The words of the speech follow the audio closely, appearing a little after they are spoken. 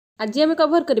आज आम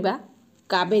कभर करवा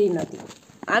कावेरी नदी।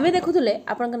 आम देखुले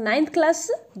आपण 9th क्लास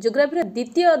जियोग्राफी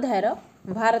द्वितीय अध्यायर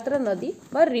भारतर नदी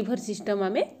व रिवर सिस्टम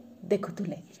आम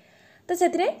देखुले। तो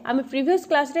से आम प्रीवियस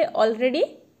क्लास रे ऑलरेडी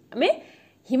आम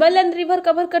हिमालयन रिवर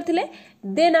कवर करथिले,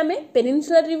 देन आम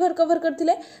पेनिनसुलर रिवर कवर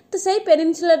करथिले। तो सही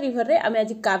पेनिनसुलर रिवर रे आम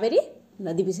आज कावेरी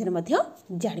नदी विषय में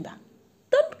जानिबा।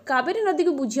 तो कावेरी नदी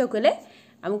को बुझिया कले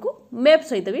आमको मैप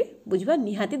सहित भी बुझा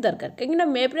निहाती दरकार, कहीं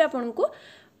मैप रे आपन को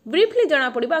ब्रीफली जना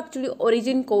पड़िबा एक्चुअली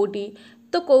ओरिजिन कोटी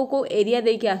तो कौ एरिया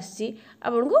देके आसी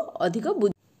आपन को अधिक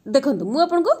देखंतु। मु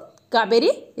आपन को कावेरी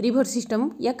रिवर सिस्टम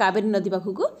या कावेरी नदी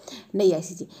पाखु नहीं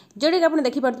आसी, जोटा कि आप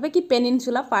देखिपे कि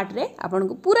पेनिनसुला पार्ट रे आपन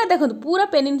को पूरा देखंतु, पूरा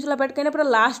पेनिनसुला पार्ट कहीं पूरा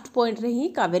लास्ट पॉइंट रे ही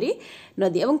कावेरी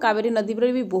नदी। एवं कावेरी नदी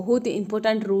पर भी बहुत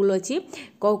इंपोर्टेंट रूल अच्छी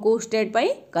कौ स्टेट पाई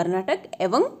कर्नाटक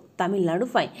एवं तमिलनाडु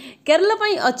पाई, केरल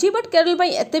पाई अच्छी बट केरल पाई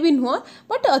एते भी नुह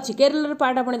बट अच्छी। केरल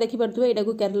पार्ट आप देखिपे यहाँ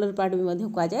को केरल पार्ट भी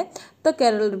कह जाए, तो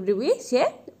केरल भी सी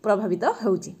प्रभावित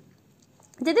होउची।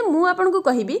 जदि मु आपन को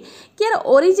कहबी कि यार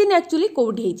ओरिजिन एक्चुअली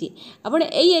कोठी होती, आपन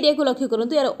एई एरिया को लक्ष्य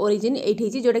करंतु। यार ओरिजिन एठी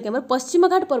होती जोटा कि हमर पश्चिम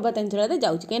घाट पर्वतांचल रे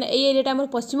जाउची, कहीं एई एरियाटा हमर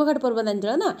पश्चिम घाट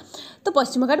पर्वतांचल ना, तो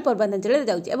पश्चिम घाट पर्वतांचल रे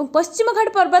जाउची। एवं पश्चिम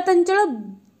घाट पर्वतांचल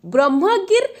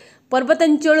ब्रह्मगिर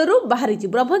पर्वतांचल बाहरी।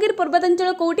 ब्रह्मगिर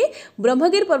पर्वतांचल कौटी?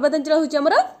 ब्रह्मगिर पर्वतांचल हूँ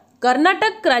आमर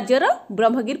कर्नाटक राज्यर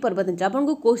ब्रह्मगिर पर्वतांचल। आपन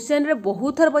को क्वेश्चन रे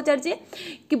बहुत थर पचारछे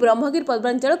कि ब्रह्मगिर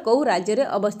पर्वतांचल कौ राज्य रे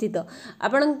अवस्थित,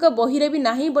 आपण बही रे भी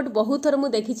नाही बट बहुत थर मु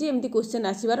देखिछि एमती क्वेश्चन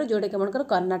आसीबार जोटा कि हमर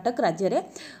कर्नाटक राज्य रे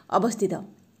अवस्थित।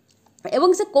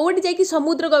 एवं से कौटी जाकि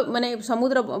समुद्र माने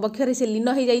समुद्र बक्षरे से लीन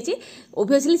हो जाइए।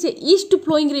 ओबियसली से ईस्ट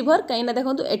फ्लोइंग रिवर कहीं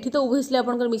देखो एठी तो ओबियसली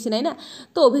आपंकर मिसी ना ना,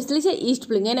 तो ओबियसली से ईस्ट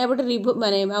फ्लोइंग कहीं एपटे रिवर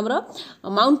माने आमर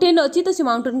माउंटेन अच्छी, तो से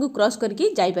माउंटेन को क्रॉस करके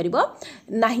जाई परिबो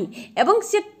नाही। एवं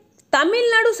से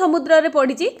तमिलनाडु समुद्र रे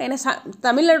पड़ी, कहीं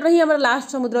तमिलनाडु ही आमर लास्ट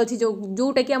समुद्र अच्छी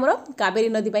जोटा कि आमर कावेरी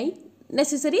नदी पाई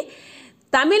नेसेसरी।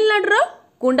 तमिलनाडु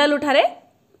कुंडालु ठारे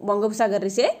बंगोपसागर रे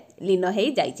से लीन हो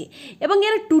जाइए। एवं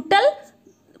यार टोटल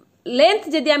लेंथ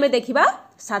जदि आम देखा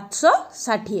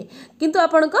 760, किंतु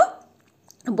आपण को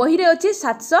बही रे अच्छी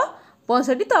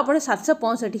 765, तो आप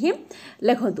 765 ही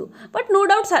लिखतु। बट नो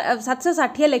डाउट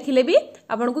 760 लिखिले भी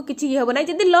आपन को किसी हे ना।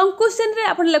 जदि लंग क्वेश्चन रे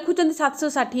आप लिखुं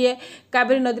 760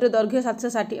 कावेरी नदी दैर्घ्य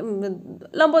 760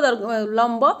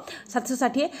 लंब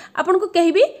 760 आपन को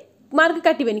कहीं भी मार्क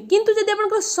काटबे, किंतु जदि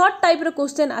आप सर्ट टाइप रो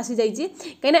क्वेश्चन आसी जाइए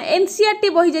कहीं एनसीईआरटी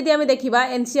बही जदि आम देखा,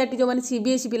 एनसीईआरटी जो मैंने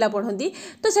सीबीएसई पिला पढ़ती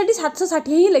तो सेठी 760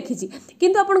 ही लिखी,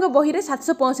 किंतु आपण बही रे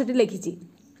 765 लिखी।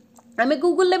 आम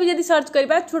गूगल भी जब सर्च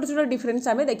करवा छोट छोट डिफरेन्स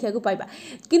आम देखा पाइबा,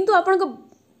 किंतु आपण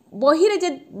बही रे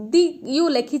जदि यू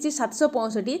लिखी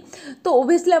 765, तो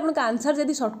ओबियसली आपन आंसर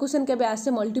जदि सर्ट क्वेश्चन केबे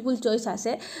आसे मल्टीपल चॉइस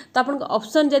आसे, तो आपन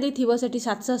ऑप्शन जदि थी सेठी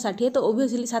 760 तो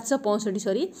ओबियसली 765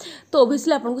 सॉरी, तो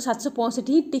ओबियसली आपन 765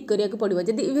 ही टिक करिया को पड़िबो।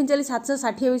 जदि इवेंचुअली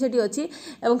 760 भी सेठी अछि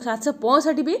एवं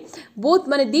 765 भी बहुत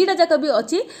माने दीटा जाक भी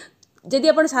अछि, जदि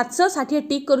आप 760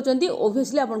 टिक करुँच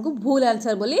ओबियसली आपको भूल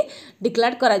आंसर बोली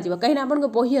डिक्लेयर करा जिवो, कहीं आपन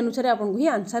बही अनुसार आपको ही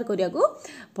आंसर करिया को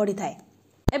पड़ी थाए।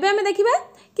 एबे हमें देखिबा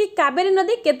कि कावेरी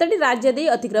नदी केतटी राज्य दे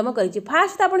अतिक्रम करिछि।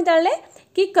 फास्ट आपण जानले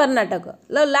कि कर्नाटक,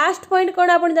 लास्ट पॉइंट कोन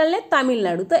आपण जानले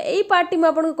तमिलनाडु। तो एई पार्टी म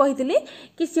आपन को कहितली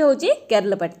कि से होछि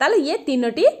केरल पार्टी, ताले ये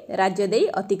तीनटी राज्य दे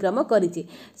अतिक्रम करिछि।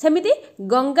 सेमिति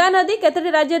गंगा नदी केतटी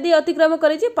राज्य दे अतिक्रम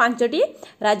करिछि? 5टी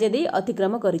राज्य दे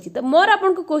अतिक्रम करिछि। तो मोर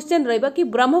आपन को क्वेश्चन रहइबा कि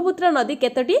ब्रह्मपुत्र नदी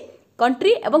केतटी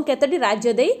कंट्री एवं केतटी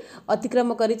राज्य दे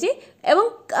अतिक्रम करिछि, एवं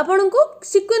आपन को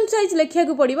सीक्वेंस वाइज लिखिया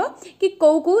को पड़िबो कि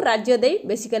कौ राज्य दे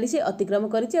बेसिकली से अतिक्रम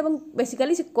करिछि एवं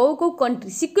बेसिकली से कौ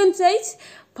कंट्री सीक्वेंस वाइज।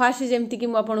 फास्ट जेमती कि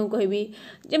मु आपन को कहबी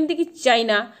जेमती कि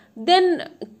चाइना, देन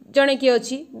जणे किए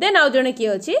अछि, देन आउ जणे किए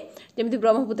अछि, जेमती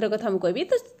ब्रह्मपुत्र कथा मु कहबी,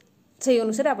 तो से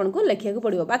अनुसार आपन को लिखिया को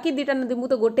पड़िबो। बाकी दुईटा नदी मु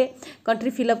तो गोटे कंट्री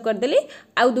फिलअप कर देली,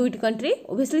 आउ दुईटी कंट्री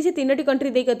ओबियसली से तीनटी कंट्री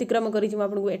देक अतिक्रम करिछि। मु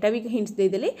आपन को एटा भी हिंट्स दे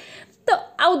देली, तो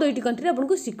आउ दुईटी कंट्री आपन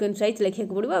को सीक्वेंस वाइज लिखिया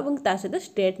को पड़िबो एवं ता सहित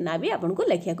स्टेट ना भी आपन को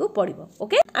लिखिया को पड़िबो।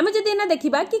 ओके, आमे जदि ना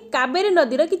देखिबा कि कावेरी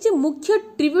नदी रो किछि मुख्य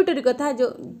ट्रिब्यूटरी कथा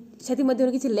जो सेति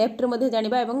मध्य किछि लेफ्ट रे मध्य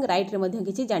जानिबा एवं राइट रे मध्य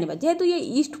किछि जानिबा। जेहेतु ये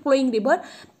ईस्ट फ्लोइंग रिवर,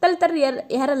 तल तार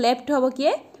यार लेफ्ट हबो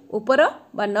किए ऊपर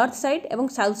बा नॉर्थ साइड एवं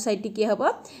साउथ साइड किए हबो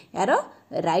यार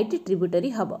राइट ट्रिब्यूटरी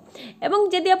हम। एवं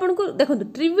जदि आपन को देखो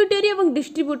ट्रिब्यूटरी एवं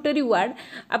डिस्ट्रीब्यूटरी वर्ड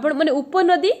आपण माने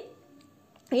उपनदी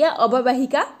या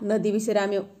अववाहिका नदी विषय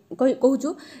आम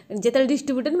कहूँ। जिते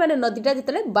डिस्ट्रीब्यूटरी माने नदीटा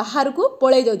जिते बाहर को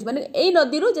पलै जाउछि, माने एई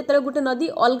नदी रो जिते गोटे नदी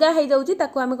अलगा हो जाउछि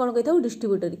ताको आम कोन कहिथाउ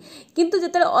डिस्ट्रीब्यूटरी। किंतु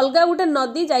जिते अलगा गोटे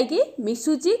नदी जाइकी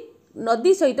मिसुछि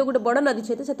नदी सहित गोटे बड़ नदी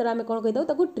सहित से आम कौन कही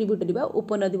था ट्रिब्यूटरी बा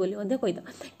उपनदी बोली कही था,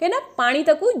 कहीं पानी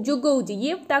ताकू जोगाऊँ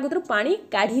ये ता पानी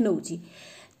काढ़ी नौची।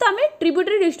 तो आम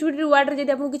ट्रिब्यूटरी डिस्ट्रीब्यूटरी वार्ड जब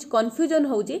आपको किसी कन्फ्यूजन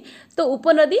हो तो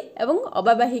उपनदी और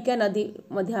अववाहिका नदी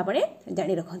आप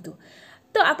जाणी रखु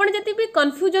तो आपड़ जब भी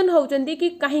कन्फ्यूजन होती कि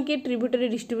कहीं ट्रिब्यूटरी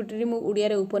डिस्ट्रीब्यूटरी मुझे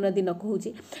ओडिया उपनदी न कहूँ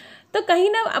तो कहीं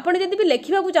ना आपड़ जब भी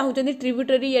लिखा चाहते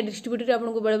ट्रिब्यूटरी या डिस्ट्रीब्यूटरी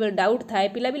आपको बेले बेले डाउट थाए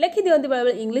पिला भी लिखि दिखती बेले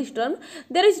बेले English term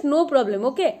there is no problem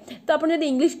okay तो आप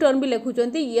इंग्लिश टर्म भी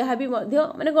लिखुंट यह भी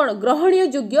माने कौन ग्रहणीय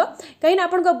योग्य कहीं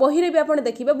आप बही भी आप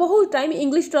देखिए बहुत टाइम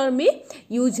इंग्लिश टर्म भी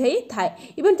यूज हो थाए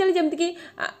इवन चलिए जमीक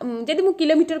जब मुझे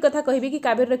किलोमीटर कथा कहि कि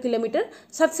कावेरी किलोमीटर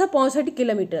 765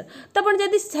 किलोमीटर तो आप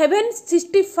जब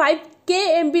 765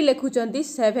 km लिखुंट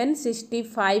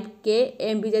 765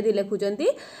 km जदि लिखुंट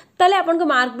ताले आपन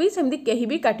मार्क भी सेमती कहीं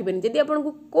भी काटबे जदि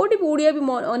आपको कोटी भी ओडिया भी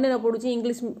मन न पड़ू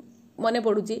इंग्लिश मन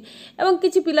पड़ू एवं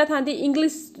किसी पिला था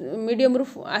इंग्लिश मीडियम रु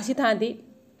आसी था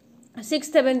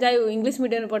 6-7 जाए इंग्लिश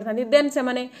मीडियम पढ़ी था देन से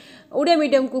माने ओडिया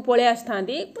मीडियम को पलि आसता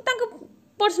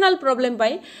पर्सनाल प्रॉब्लम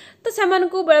पाई तो से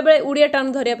बेले बेले ओडिया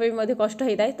टर्म धरिया कष्ट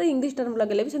होता है तो इंग्लिश टर्म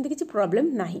लगे भी सेमती किसी प्रॉब्लम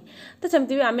नहीं तो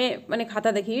सेमती भी आम माने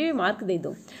खाता देखिए मार्क दे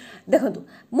दो देखो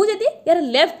मुझे यार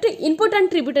लेफ्ट इंपोर्टाट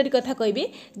ट्रिब्यूटरी कथा कहि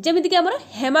जमीक आम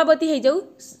हेमावती हो जाऊ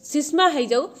सिस्मा हो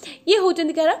जाऊ ये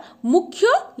होती क्या मुख्य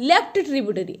लेफ्ट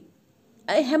ट्रिब्यूटरी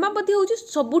हेमावती हूँ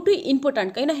सबुठ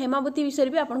इंपोर्टाट कहीं हेमावती विषय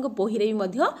भी आपको बही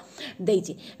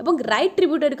देती राइट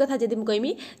ट्रिब्यूटरी कथा जब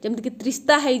मुझे जमीक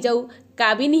त्रिस्ता हो जाऊ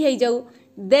काबिनी हो जाऊ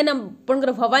देन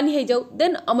आपंकर भवानी हो जाऊ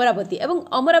देन अमरावती एवं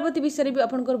अमरावती विषय भी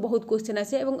आपंकर बहुत क्वेश्चन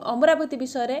आसे अमरावती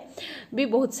विषय भी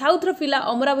बहुत साउथ्र पिला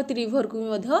अमरावती रिभर को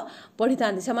भी पढ़ी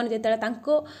था से माने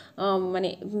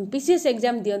पीसीएस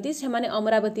एग्जाम दियंती से माने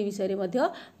अमरावती विषय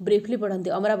ब्रीफली पढ़ती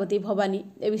अमरावती भवानी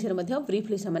ए विषय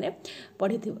ब्रीफली से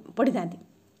पढ़ी था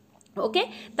ओके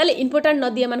ताले इंपोर्टाट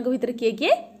नदी एम भर किए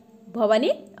किए भवानी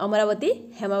अमरावती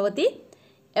हेमावती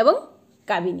एवं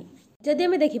काबिनी जदि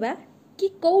आम देखा कि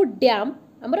कौ डैम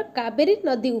आमर कावेरी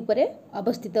नदी उपरे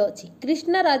अवस्थित अच्छी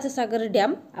कृष्णा राजसागर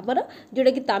डैम आमर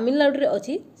जोटा कि तमिलनाडु रे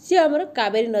अच्छी सी आमर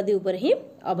कावेरी नदी उपरे ही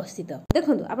अवस्थित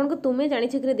देखो आपको तुम्हें जानी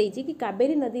कि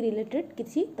कावेरी नदी रिलेटेड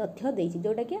किसी तथ्य देछि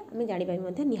जोटा कि आम जानी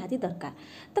निहाती दरकार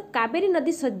तो कावेरी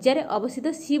नदी सज्जार अवस्थित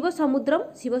शिव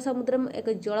समुद्रम एक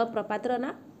जलप्रपातर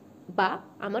ना बा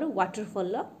आमर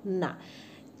वाटरफॉल ना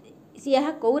यह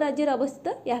कौ राज्य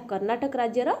अवस्थित यह कर्नाटक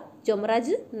राज्यर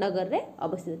चमराजनगर रे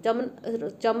अवस्थित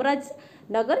चमराज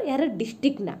नगर यार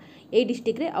डिस्ट्रिक्ट ना ये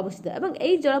डिस्ट्रिक्ट रे अवस्थित एवं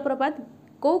यही जलप्रपात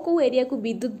कौ कौ एरिया को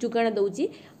विद्युत जोगाण दौची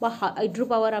हाइड्रो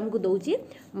पावर आमको दौची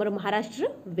आम महाराष्ट्र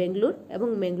बेंगलुरु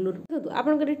एवं मंगलुरु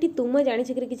आपंकर तुम जानी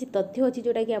किसी तथ्य अच्छी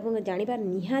जोटा कि आप जानवर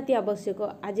निहाती आवश्यक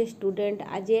आज ए स्टूडेंट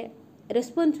आज ए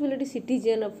रेस्पॉन्सिबिलिटी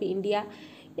सिटीजन ऑफ इंडिया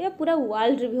या पूरा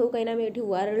वर्ल्ड भी हो कहीं ये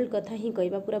वर्ल्ड कथा ही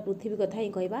कहवा पूरा पृथ्वी कथा ही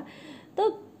कहवा तो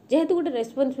जेहेतु गोटे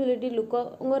रेस्पॉन्सिबिलिटी लोक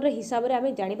हिसाब से आम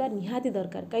जानवा निहाती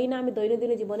दरकार कहीं आम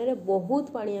दैनंदिन जीवन में बहुत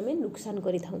पानी आम नुकसान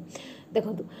करूँ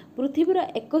देखो पृथ्वीर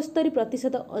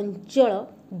 71% अंचल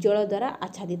जल द्वारा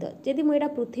आच्छादित जदि मुझे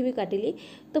पृथ्वी काटिली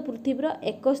तो पृथ्वीर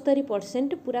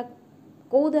 71% पूरा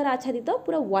कौ द्वारा आच्छादित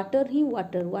पूरा वाटर ही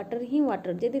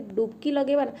वाटर जब डुबकी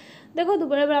लगेगा ना देखो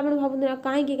बेले बेले आप भावना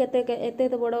कहीं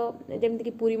तो बड़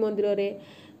जमीक पुरी मंदिर में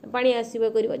पानी आसव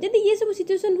कर जब ये सब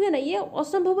सिचुएसन हुए ना ये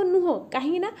असंभव नुह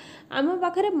कहीं आम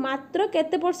पाखे मात्र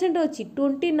केते परसेंट अच्छी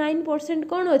 29%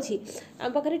 कौन अच्छी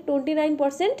आम पाखे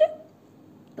 29%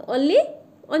 ओनली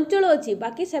अंचल अच्छी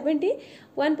बाकी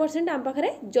 71% आम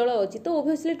पाखे जल अच्छी तो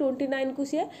ओबियसली 29 को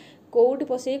सी कौटी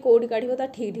पसई कौटी काढ़ ता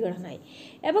ठीक ठिकाना ना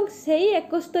एवं से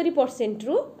 71%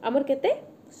 रु आमर केते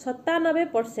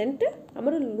 97%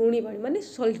 आमर लुणी पानी माने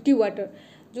सल्टी वाटर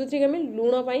जो थी आम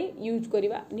लुण यूज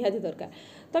करवा निहाती दरकार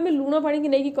तो आम लुण पानी की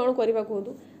नहीं कौन करवा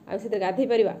कहतु आम से गाधे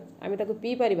पार आम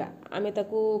पी पार आम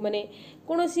माने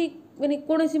कौन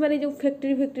माने जो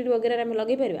फैक्ट्री वगैरह आम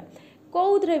लगे पार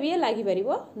कौन भी लगिपर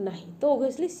ना तो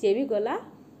ओबियसली सी भी गला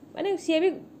माने सी भी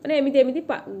माने एमती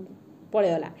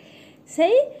पलैगला से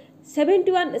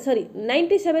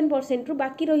 97% रु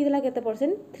बाकी रही केते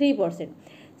परसेंट 3%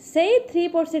 से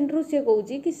 3% रु से कहूँ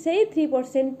कि से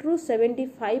 3% रु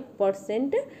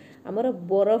 75% आमर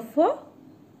बरफ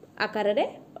आकार रे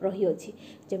रही अछि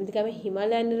जमीक आम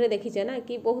हिमालयन रे देखीचे ना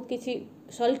कि बहुत किसी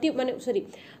सल्टी माने सॉरी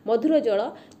मधुर जल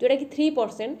जोटा कि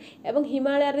 3% एवं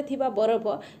हिमालय रे थिबा बरफ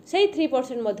से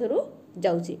 3% मध्यरु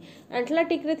जाउची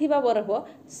एटलांटिक रे थिबा बरफ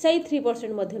से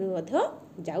 3% मध्यरु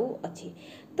जाऊ अछि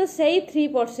तो से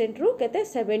 3% रु केते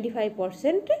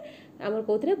 75% आमर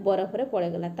कौन बरफ रे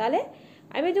पड़ेगला ताले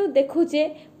आम जो देखुचे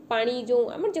पानी जो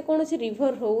आम जेकोसी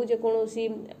रिभर हो जेकोसी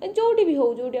जोटी भी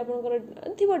हो जोटी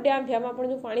आपंकर थी डैम फैम आप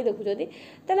जो पानी देखुं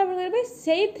ताले आप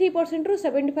से 3% रु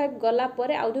 75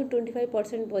 गलापर आउ जो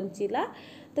 25% बचिला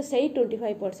तो सही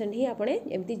 25% ही आपने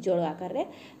एमती जल आकार में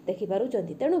देखिपुंट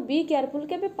तेणु बी केयरफुल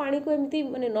के पानी को एमती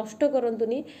माने नष्ट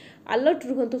करंतुनी अलर्ट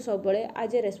रुहंतु सब बड़े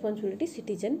आज ए रेस्पॉन्सिबिलिटी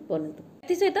सिटीजन बनतु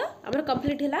एथि सहित हमर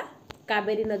कंप्लीट हैला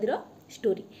कावेरी नदीर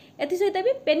स्टोरी एथि सहित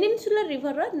भी पेनिनसुलर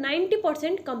रिभर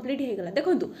 90% कंप्लीट हो गला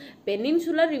देखंतु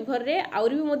पेनिनसुलर रिभर रे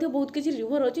आउरी भी मध्य बहुत किसी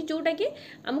रिभर अछि जोटा कि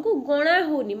हमको गणा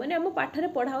होनी माने हम पाठरे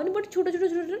पढ़ा होनी बट छोट छोट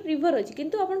छोट रिभर अछि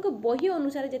किंतु आपन को बही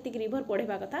अनुसार जति रिभर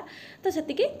पढ़ेबा कथा तो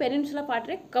सेति कि पेनिनसुला पार्ट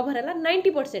रे कवर हैला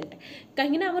 90%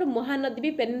 कहीं ना हमर महानदी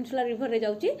भी पेनिनसुलर रिभर रे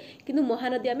जाउची किंतु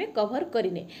महानदी हमें कवर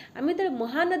करिने आमे त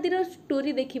महानदीर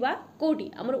स्टोरी देखिबा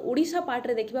कोठी हमर ओडिसा पार्ट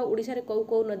रे देखिबा ओडिसा रे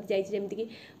को नदी जाई जेमति कि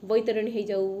बैतरणी हे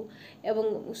जाऊ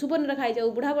एवं सुवर्णरेखा हो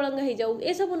जाऊ बुढ़ाबलंगा हो जाऊ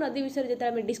ए सब नदी विषय जो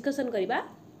आम डिस्कसन करवा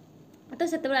तो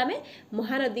से आम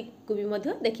महानदी को भी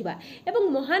देखा एवं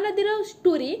महानदीर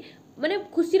स्टोरी माने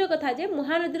खुशीर कथा जे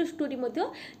महानदीर स्टोरी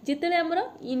जिते आमर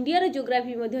इंडिया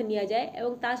जियोग्राफी नि जाए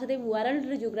एवं ता सहित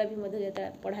वर्ल्ड जियोग्राफी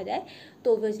पढ़ा जाए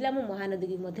तो ओबियसली आम महानदी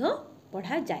की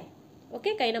पढ़ा जाए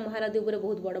ओके कहीं महानदी उपर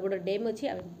बहुत बड़ बड़ डैम अच्छी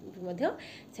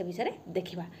से विषय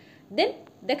देखा देन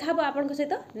देखा आपण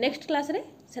सहित नेक्स्ट क्लास रे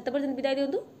सेत पर्यंत विदाय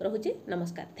दिंतु रहुची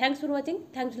नमस्कार thanks for watching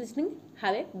thanks for listening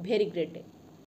have a very great day.